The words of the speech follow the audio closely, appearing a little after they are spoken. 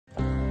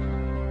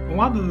A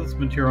lot of this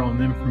material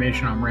and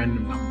information on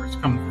random numbers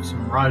comes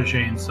from Raj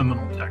Jain's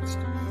seminal text,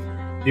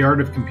 The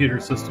Art of Computer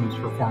Systems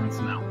Performance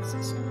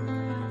Analysis.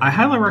 I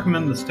highly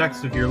recommend this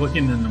text if you're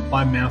looking at an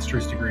applied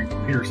master's degree in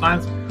computer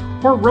science,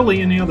 or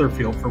really any other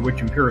field for which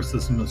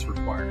empiricism is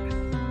required.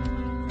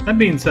 That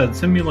being said,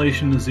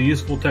 simulation is a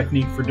useful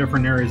technique for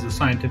different areas of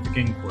scientific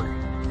inquiry,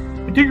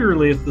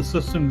 particularly if the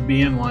system to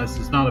be analyzed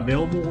is not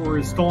available or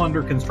is still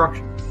under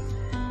construction.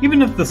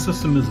 Even if the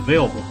system is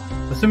available,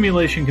 a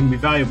simulation can be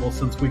valuable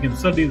since we can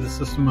study the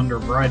system under a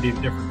variety of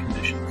different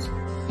conditions.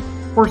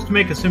 Of course, to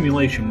make a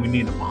simulation, we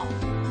need a model.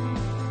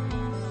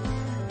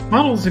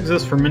 Models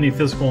exist for many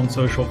physical and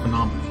social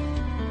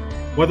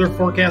phenomena. Weather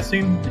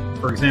forecasting,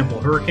 for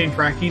example hurricane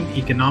tracking,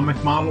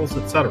 economic models,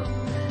 etc.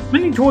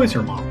 Many toys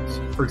are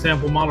models. For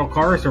example, model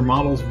cars are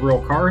models of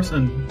real cars,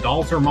 and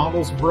dolls are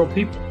models of real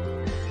people.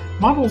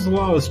 Models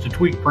allow us to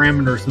tweak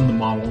parameters in the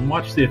model and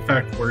watch the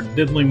effect where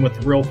diddling with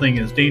the real thing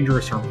is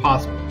dangerous or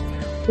impossible,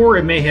 or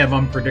it may have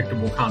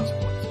unpredictable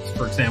consequences,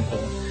 for example,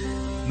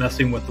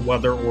 messing with the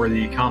weather or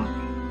the economy.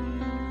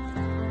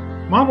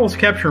 Models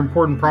capture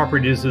important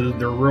properties of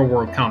their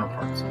real-world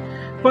counterparts,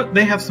 but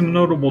they have some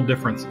notable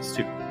differences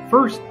too.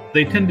 First,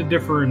 they tend to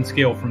differ in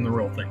scale from the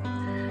real thing.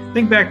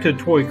 Think back to a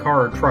toy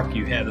car or truck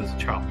you had as a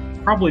child.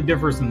 It probably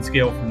differs in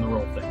scale from the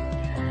real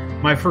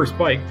thing. My first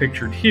bike,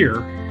 pictured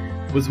here,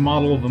 was a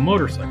model of a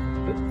motorcycle,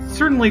 but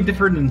certainly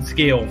differed in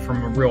scale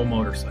from a real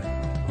motorcycle.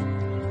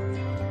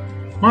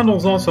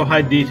 Models also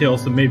hide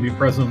details that may be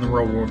present in the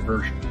real-world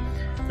version.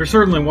 There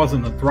certainly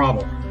wasn't a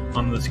throttle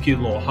on this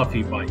cute little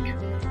Huffy bike.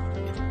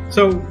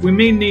 So we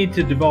may need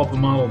to develop a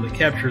model that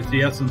captures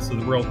the essence of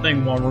the real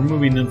thing while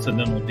removing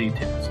incidental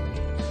details.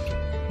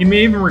 You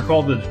may even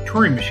recall that a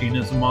Turing machine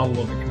is a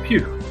model of a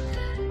computer,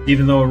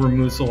 even though it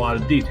removes a lot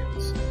of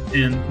details.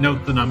 And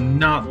note that I'm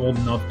not old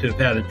enough to have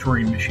had a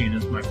Turing machine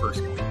as my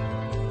first computer.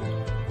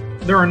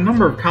 There are a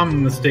number of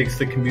common mistakes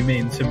that can be made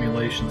in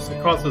simulations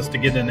that cause us to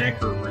get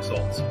inaccurate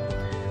results.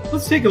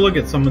 Let's take a look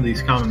at some of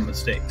these common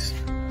mistakes.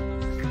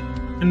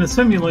 In a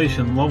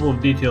simulation, the level of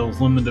detail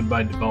is limited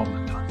by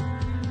development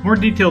time. More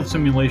detailed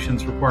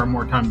simulations require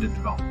more time to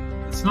develop.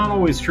 It's not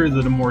always true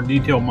that a more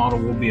detailed model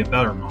will be a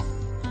better model.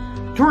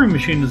 A Turing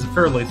machine is a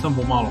fairly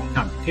simple model of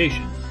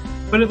computation,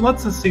 but it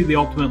lets us see the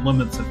ultimate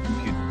limits of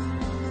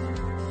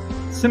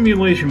computing.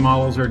 Simulation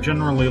models are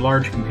generally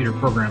large computer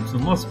programs,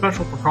 and unless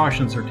special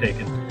precautions are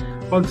taken,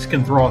 bugs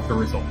can throw off the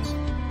results.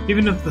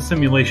 Even if the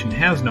simulation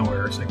has no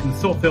errors, it can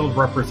still fail to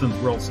represent the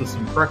real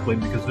system correctly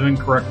because of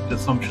incorrect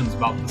assumptions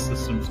about the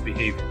system's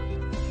behavior.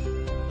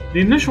 The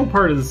initial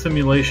part of the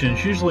simulation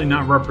is usually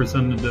not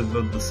representative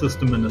of the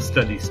system in a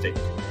steady state.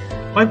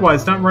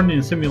 Likewise, not running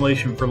a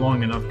simulation for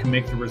long enough can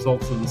make the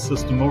results of the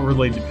system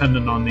overly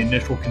dependent on the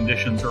initial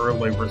conditions or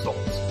early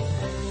results.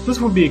 This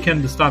would be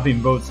akin to stopping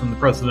votes in the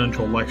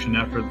presidential election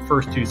after the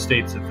first two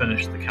states have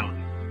finished the counting.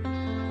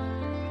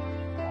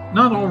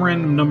 Not all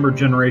random number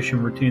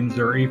generation routines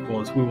are equal,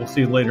 as we will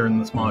see later in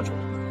this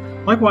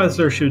module. Likewise,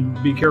 there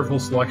should be careful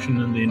selection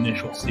in the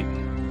initial seed.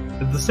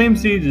 If the same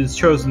seed is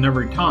chosen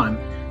every time,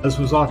 as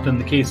was often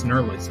the case in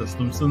early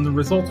systems, then the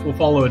results will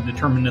follow a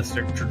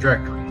deterministic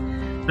trajectory.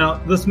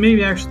 Now, this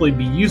may actually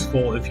be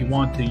useful if you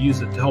want to use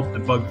it to help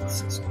debug the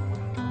system.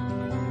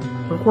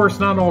 Of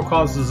course, not all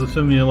causes of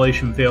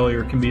simulation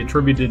failure can be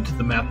attributed to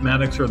the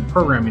mathematics or the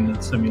programming of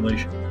the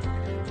simulation.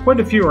 Quite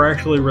a few are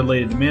actually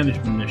related to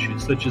management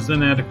issues, such as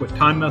inadequate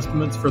time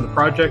estimates for the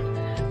project,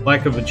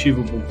 lack of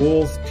achievable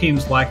goals,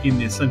 teams lacking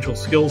the essential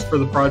skills for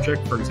the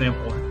project, for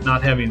example,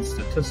 not having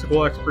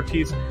statistical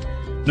expertise,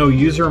 no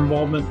user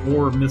involvement,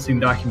 or missing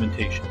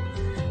documentation.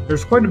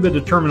 There's quite a bit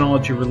of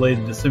terminology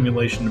related to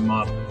simulation and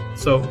modeling,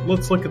 so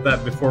let's look at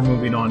that before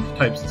moving on to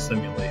types of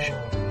simulation.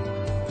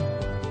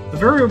 The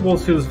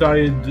variables whose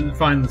value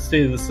define the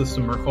state of the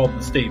system are called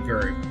the state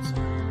variables.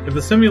 If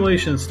a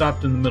simulation is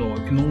stopped in the middle,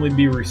 it can only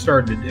be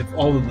restarted if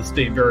all of the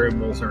state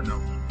variables are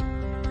known.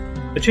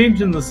 A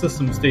change in the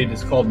system state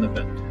is called an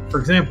event. For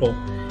example,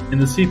 in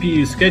the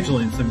CPU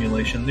scheduling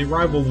simulation, the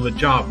arrival of a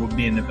job would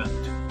be an event.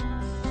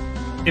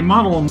 A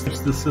model in which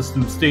the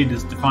system state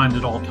is defined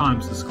at all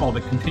times is called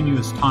a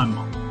continuous time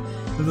model.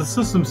 If the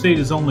system state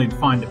is only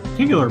defined at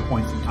particular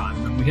points in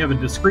time, then we have a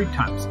discrete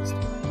time system.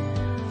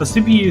 A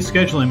CPU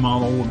scheduling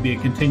model would be a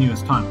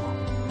continuous time model.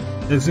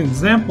 As an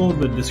example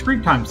of a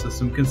discrete time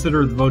system,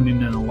 consider the voting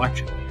in an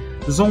election.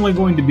 This is only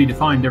going to be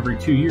defined every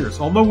 2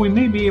 years, although we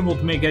may be able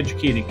to make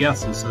educated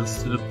guesses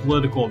as to the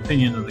political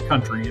opinion of the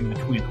country in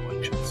between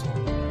elections.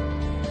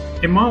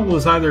 A model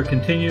is either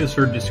continuous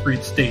or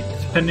discrete state,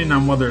 depending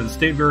on whether the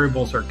state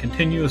variables are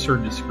continuous or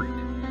discrete.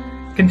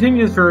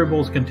 Continuous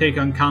variables can take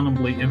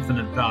uncountably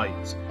infinite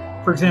values,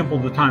 for example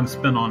the time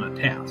spent on a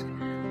task,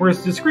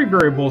 whereas discrete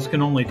variables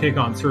can only take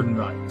on certain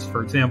values,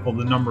 for example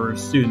the number of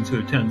students who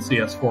attend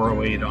CS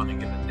 408 on a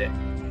given day.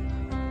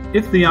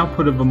 If the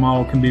output of a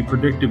model can be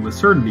predicted with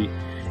certainty,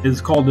 it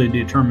is called a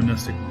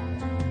deterministic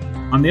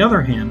model. On the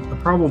other hand, a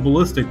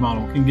probabilistic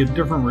model can give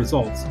different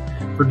results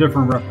for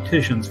different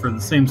repetitions for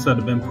the same set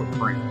of input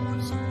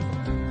parameters.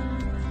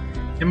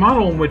 A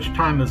model in which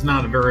time is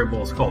not a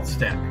variable is called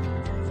static.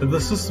 If the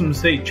system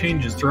state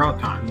changes throughout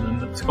time,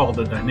 then it's called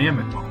a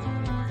dynamic model.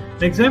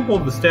 An example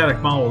of a static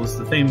model is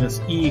the famous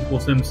E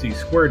equals mc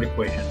squared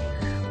equation,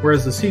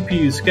 whereas the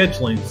CPU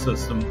scheduling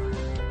system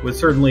would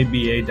certainly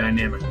be a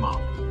dynamic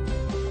model.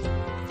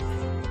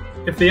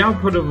 If the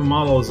output of a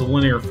model is a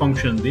linear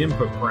function of the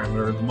input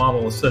parameter, the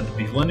model is said to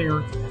be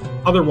linear,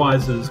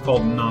 otherwise it is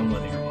called a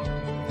nonlinear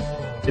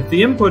model. If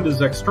the input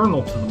is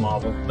external to the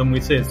model, then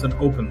we say it's an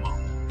open model.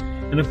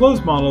 In a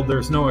closed model, there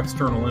is no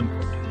external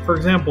input. For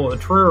example, a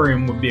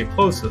terrarium would be a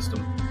closed system,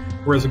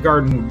 whereas a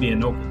garden would be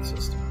an open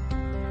system.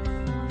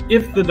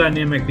 If the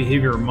dynamic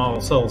behavior of a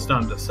model settles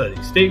down to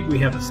steady state, we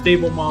have a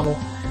stable model.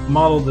 A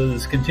model that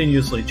is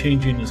continuously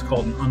changing is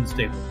called an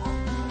unstable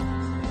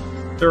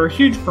model. There are a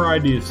huge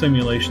variety of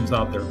simulations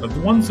out there, but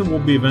the ones that will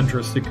be of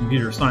interest to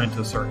computer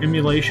scientists are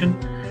emulation,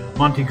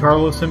 Monte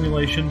Carlo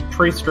simulation,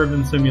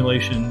 trace-driven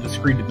simulation, and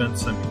discrete event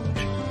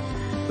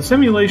simulation. The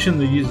simulation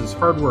that uses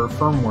hardware or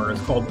firmware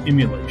is called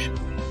emulation.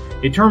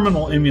 A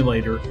terminal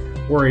emulator,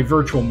 or a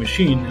virtual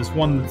machine, is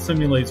one that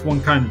simulates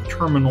one kind of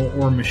terminal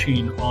or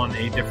machine on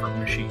a different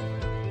machine.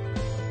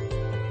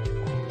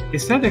 A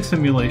static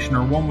simulation,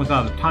 or one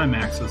without a time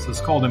axis,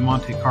 is called a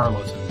Monte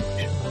Carlo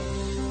simulation.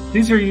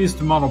 These are used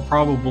to model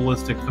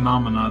probabilistic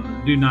phenomena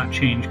that do not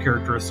change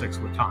characteristics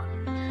with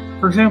time.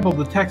 For example,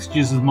 the text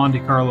uses Monte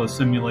Carlo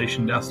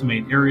simulation to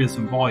estimate areas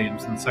and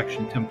volumes in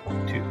section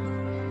 10.2.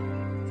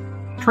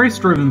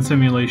 Trace-driven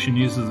simulation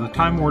uses a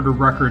time-ordered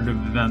record of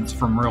events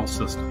from real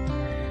systems.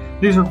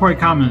 These are quite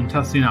common in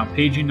testing out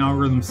paging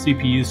algorithms,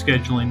 CPU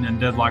scheduling, and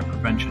deadlock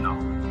prevention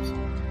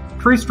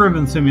algorithms.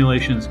 Trace-driven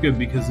simulation is good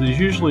because it is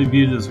usually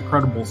viewed as a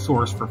credible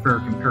source for fair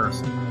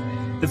comparison.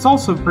 It's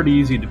also pretty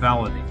easy to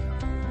validate.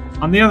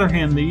 On the other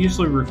hand, they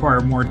usually require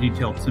more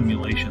detailed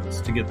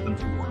simulations to get them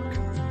to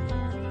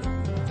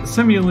work. A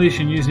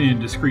simulation using a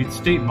discrete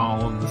state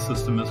model of the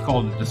system is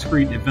called a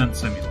discrete event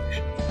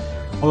simulation,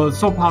 although it's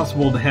still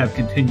possible to have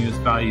continuous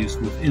values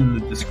within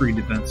the discrete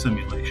event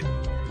simulation.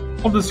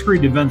 All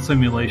discrete event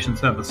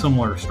simulations have a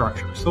similar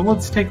structure, so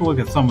let's take a look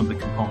at some of the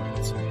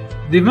components.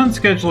 The event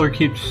scheduler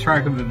keeps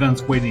track of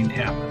events waiting to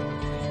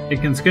happen.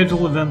 It can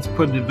schedule events,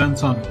 put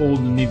events on hold,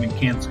 and even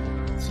cancel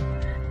events.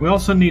 We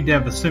also need to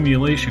have a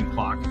simulation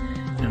clock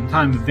and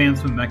time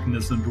advancement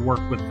mechanism to work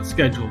with the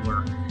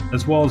scheduler,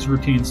 as well as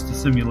routines to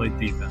simulate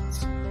the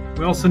events.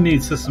 We also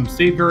need system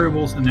state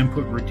variables and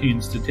input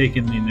routines to take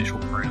in the initial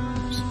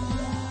parameters.